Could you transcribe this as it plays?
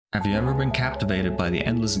Have you ever been captivated by the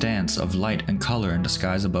endless dance of light and color in the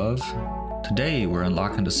skies above? Today we're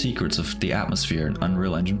unlocking the secrets of the atmosphere in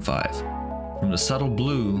Unreal Engine 5. From the subtle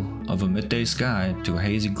blue of a midday sky to a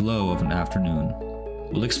hazy glow of an afternoon,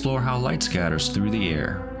 we'll explore how light scatters through the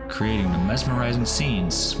air, creating the mesmerizing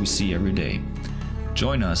scenes we see every day.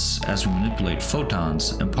 Join us as we manipulate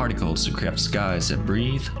photons and particles to craft skies that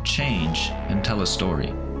breathe, change, and tell a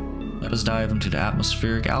story. Let us dive into the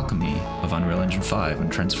atmospheric alchemy of Unreal Engine 5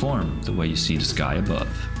 and transform the way you see the sky above.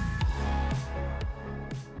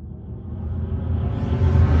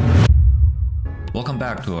 Welcome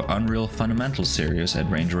back to our Unreal Fundamentals series at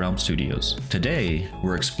Ranger Realm Studios. Today,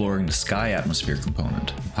 we're exploring the Sky Atmosphere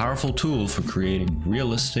component, a powerful tool for creating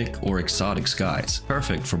realistic or exotic skies,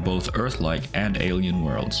 perfect for both Earth-like and alien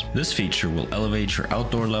worlds. This feature will elevate your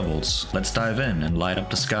outdoor levels. Let's dive in and light up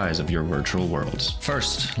the skies of your virtual worlds.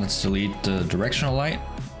 First, let's delete the Directional Light,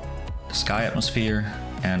 the Sky Atmosphere,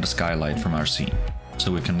 and the Skylight from our scene,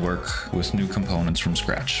 so we can work with new components from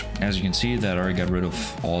scratch. As you can see, that already got rid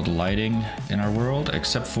of all the lighting in our world,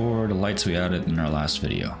 except for the lights we added in our last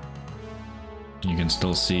video. You can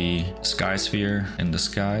still see Sky Sphere in the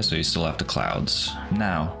sky, so you still have the clouds.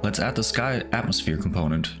 Now, let's add the Sky Atmosphere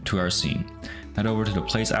component to our scene. Head over to the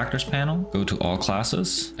Place Actors panel, go to All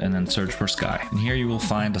Classes, and then search for Sky. And here you will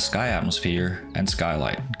find the Sky Atmosphere and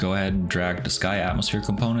Skylight. Go ahead and drag the Sky Atmosphere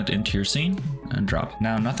component into your scene and drop it.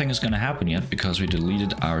 Now, nothing is going to happen yet because we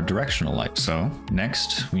deleted our Directional Light. So,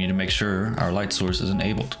 next, we need to make sure our light source is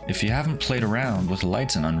enabled. If you haven't played around with the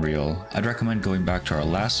lights in Unreal, I'd recommend going back to our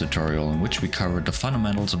last tutorial in which we covered the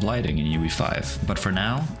fundamentals of lighting in UE5. But for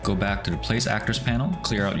now, go back to the Place Actors panel,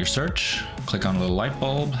 clear out your search, click on a little light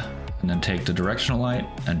bulb, and then take the Directional Light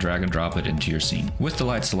and drag and drop it into your scene. With the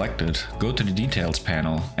light selected, go to the Details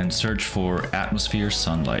panel and search for Atmosphere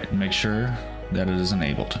Sunlight and make sure that it is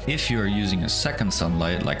enabled. If you are using a second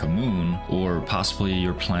sunlight like a moon, or possibly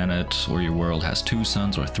your planet or your world has 2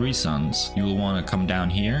 suns or 3 suns, you will want to come down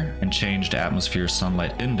here and change the Atmosphere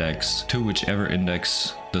Sunlight Index to whichever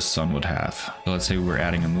index the sun would have. So let's say we're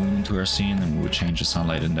adding a moon to our scene, and we would change the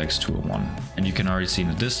sunlight index to a 1. And you can already see in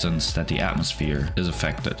the distance that the atmosphere is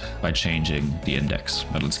affected by changing the index,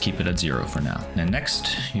 but let's keep it at 0 for now. And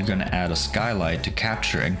next, you're going to add a skylight to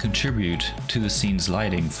capture and contribute to the scene's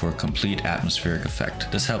lighting for a complete atmospheric effect.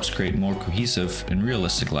 This helps create more cohesive and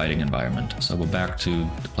realistic lighting environment. So go back to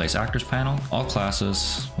the Place Actors panel, All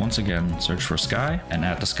Classes, once again search for Sky, and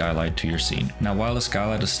add the skylight to your scene. Now while the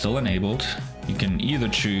skylight is still enabled, you can either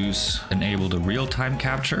choose enable the real-time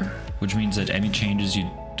capture, which means that any changes you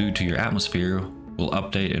do to your atmosphere will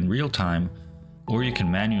update in real time, or you can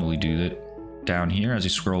manually do it. Down here, as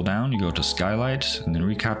you scroll down, you go to Skylight and then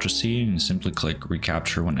Recapture Scene, and simply click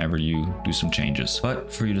Recapture whenever you do some changes.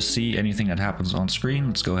 But for you to see anything that happens on screen,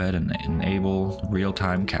 let's go ahead and enable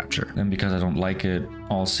real-time capture. And because I don't like it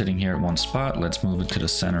all sitting here at one spot, let's move it to the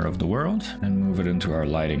center of the world and move it into our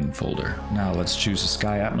lighting folder. Now let's choose a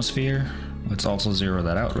Sky Atmosphere. Let's also zero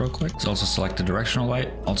that out real quick. Let's also select the Directional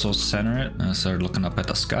Light, also center it, and start looking up at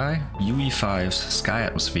the sky. UE5's Sky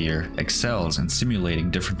Atmosphere excels in simulating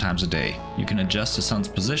different times of day. You can adjust the sun's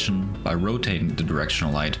position by rotating the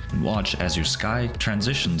Directional Light and watch as your sky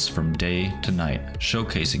transitions from day to night,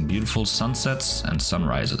 showcasing beautiful sunsets and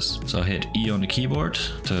sunrises. So hit E on the keyboard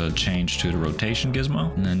to change to the rotation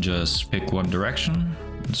gizmo, and then just pick one direction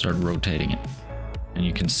and start rotating it. And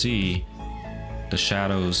you can see the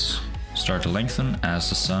shadows start to lengthen as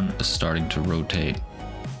the sun is starting to rotate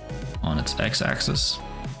on its x-axis.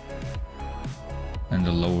 And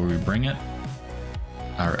the lower we bring it,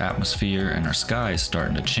 our atmosphere and our sky is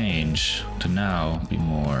starting to change to now be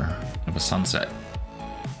more of a sunset.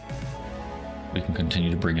 We can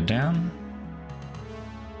continue to bring it down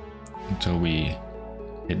until we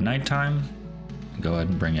hit nighttime. Go ahead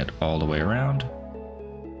and bring it all the way around.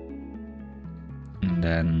 And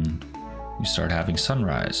then we start having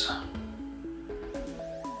sunrise.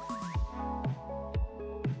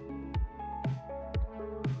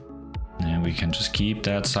 And we can just keep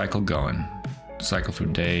that cycle going. Cycle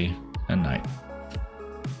through day and night.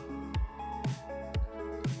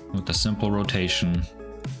 With the simple rotation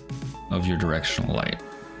of your Directional Light.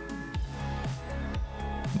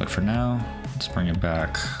 But for now, let's bring it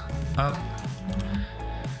back up.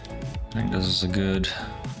 I think this is a good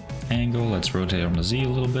angle. Let's rotate on the Z a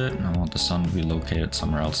little bit. And I want the sun to be located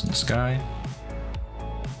somewhere else in the sky.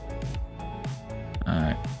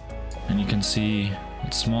 Alright. And you can see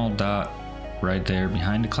a small dot right there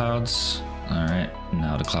behind the clouds Alright,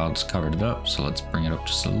 now the clouds covered it up, so let's bring it up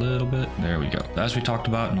just a little bit. There we go. As we talked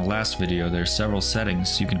about in the last video, there's several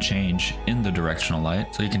settings you can change in the directional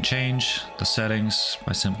light. So you can change the settings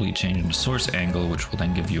by simply changing the source angle, which will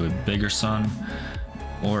then give you a bigger sun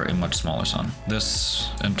or a much smaller sun. This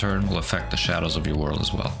in turn will affect the shadows of your world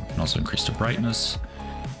as well. You can also increase the brightness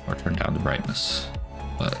or turn down the brightness.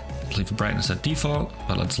 But let's leave the brightness at default,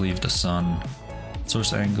 but let's leave the sun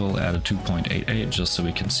source angle at a 2.88 just so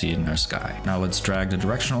we can see it in our sky. Now let's drag the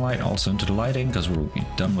directional light also into the lighting because we'll be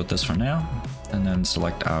done with this for now. And then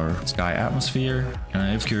select our sky atmosphere.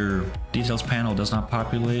 And if your details panel does not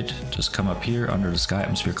populate, just come up here under the sky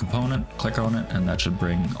atmosphere component, click on it, and that should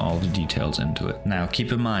bring all the details into it. Now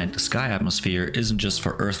keep in mind, the sky atmosphere isn't just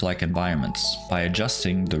for Earth-like environments. By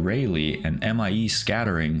adjusting the Rayleigh and MIE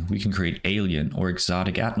scattering, we can create alien or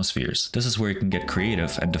exotic atmospheres. This is where you can get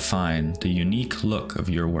creative and define the unique look of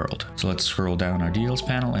your world. So let's scroll down our details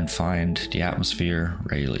panel and find the atmosphere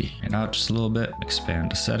Rayleigh. And out just a little bit,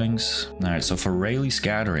 expand the settings. Alright, so for Rayleigh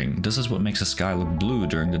scattering, this is what makes the sky look blue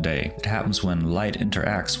during the day. It happens when light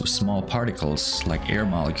interacts with small particles like air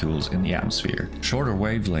molecules in the atmosphere. Shorter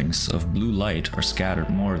wavelengths of blue light are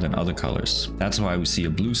scattered more than other colors. That's why we see a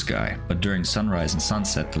blue sky. But during sunrise and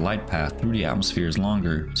sunset, the light path through the atmosphere is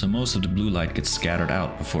longer, so most of the blue light gets scattered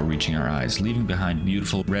out before reaching our eyes, leaving behind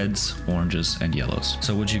beautiful reds, oranges, and yellows.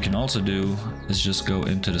 So what you can also do is just go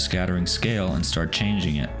into the scattering scale and start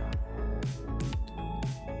changing it.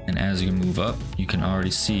 And as you move up, you can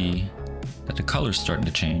already see that the color's starting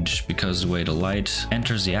to change because the way the light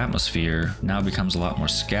enters the atmosphere now becomes a lot more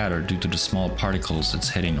scattered due to the small particles it's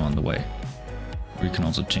hitting on the way. Or you can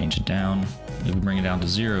also change it down. If we bring it down to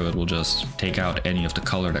 0, it will just take out any of the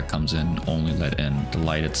color that comes in, only let in the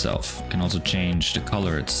light itself. You can also change the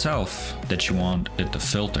color itself that you want it to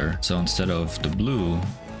filter. So instead of the blue,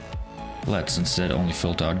 let's instead only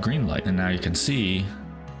filter out green light. And now you can see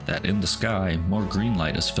that in the sky, more green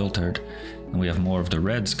light is filtered, and we have more of the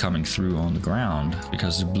reds coming through on the ground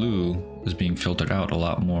because the blue is being filtered out a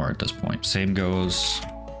lot more at this point. Same goes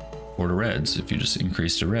for the reds. If you just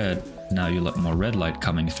increase the red, now you let more red light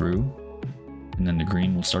coming through, and then the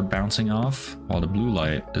green will start bouncing off while the blue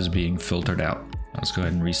light is being filtered out. Let's go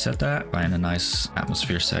ahead and reset that, find a nice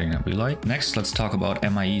atmosphere setting that we like. Next, let's talk about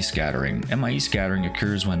MIE scattering. MIE scattering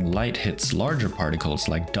occurs when light hits larger particles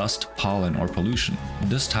like dust, pollen, or pollution.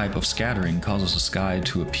 This type of scattering causes the sky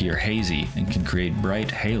to appear hazy and can create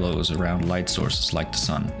bright halos around light sources like the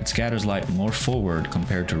sun. It scatters light more forward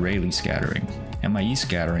compared to Rayleigh scattering. MIE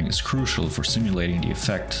scattering is crucial for simulating the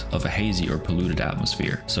effect of a hazy or polluted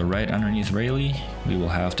atmosphere. So right underneath Rayleigh, we will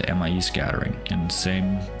have the MIE scattering. And the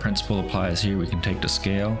same principle applies here. We can take the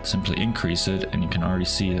scale, simply increase it, and you can already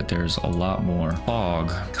see that there's a lot more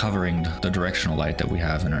fog covering the directional light that we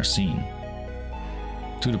have in our scene.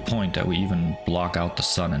 To the point that we even block out the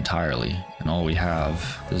sun entirely, and all we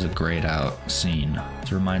have is a grayed out scene.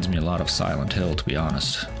 This reminds me a lot of Silent Hill, to be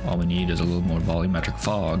honest. All we need is a little more volumetric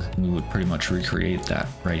fog, and we would pretty much recreate that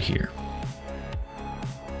right here.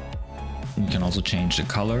 We can also change the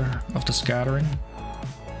color of the scattering.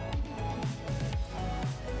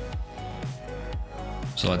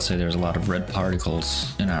 So let's say there's a lot of red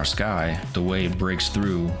particles in our sky. The way it breaks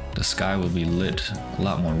through, the sky will be lit a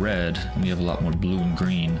lot more red, and we have a lot more blue and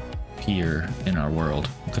green here in our world.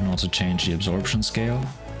 We can also change the absorption scale.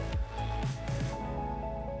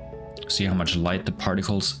 See how much light the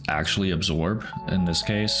particles actually absorb. In this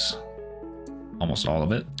case, almost all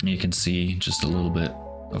of it. And you can see just a little bit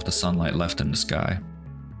of the sunlight left in the sky.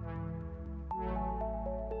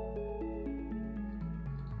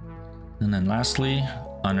 And then lastly,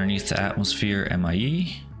 underneath the atmosphere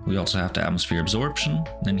MIE, we also have the atmosphere absorption.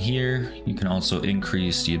 Then here, you can also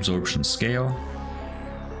increase the absorption scale.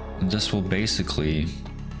 And this will basically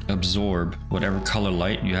absorb whatever color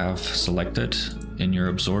light you have selected in your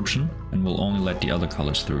absorption, and will only let the other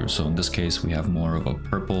colors through. So in this case, we have more of a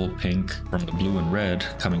purple, pink from the blue and red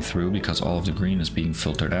coming through because all of the green is being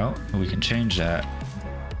filtered out. And we can change that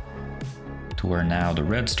to where now the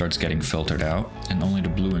red starts getting filtered out and only the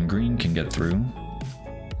blue and green can get through.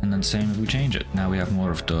 And then same if we change it. Now we have more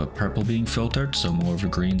of the purple being filtered, so more of the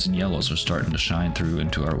greens and yellows are starting to shine through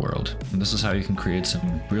into our world. And this is how you can create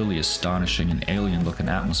some really astonishing and alien looking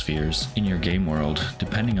atmospheres in your game world,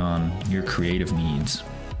 depending on your creative needs.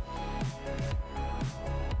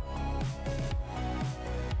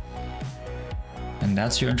 And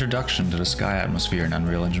that's your introduction to the sky atmosphere in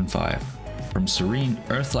Unreal Engine 5. From serene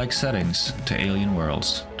Earth-like settings to alien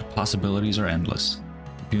worlds, the possibilities are endless.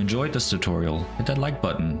 If you enjoyed this tutorial, hit that like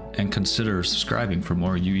button and consider subscribing for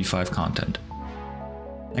more UE5 content.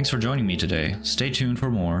 Thanks for joining me today, stay tuned for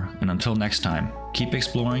more, and until next time, keep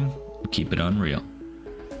exploring keep it unreal.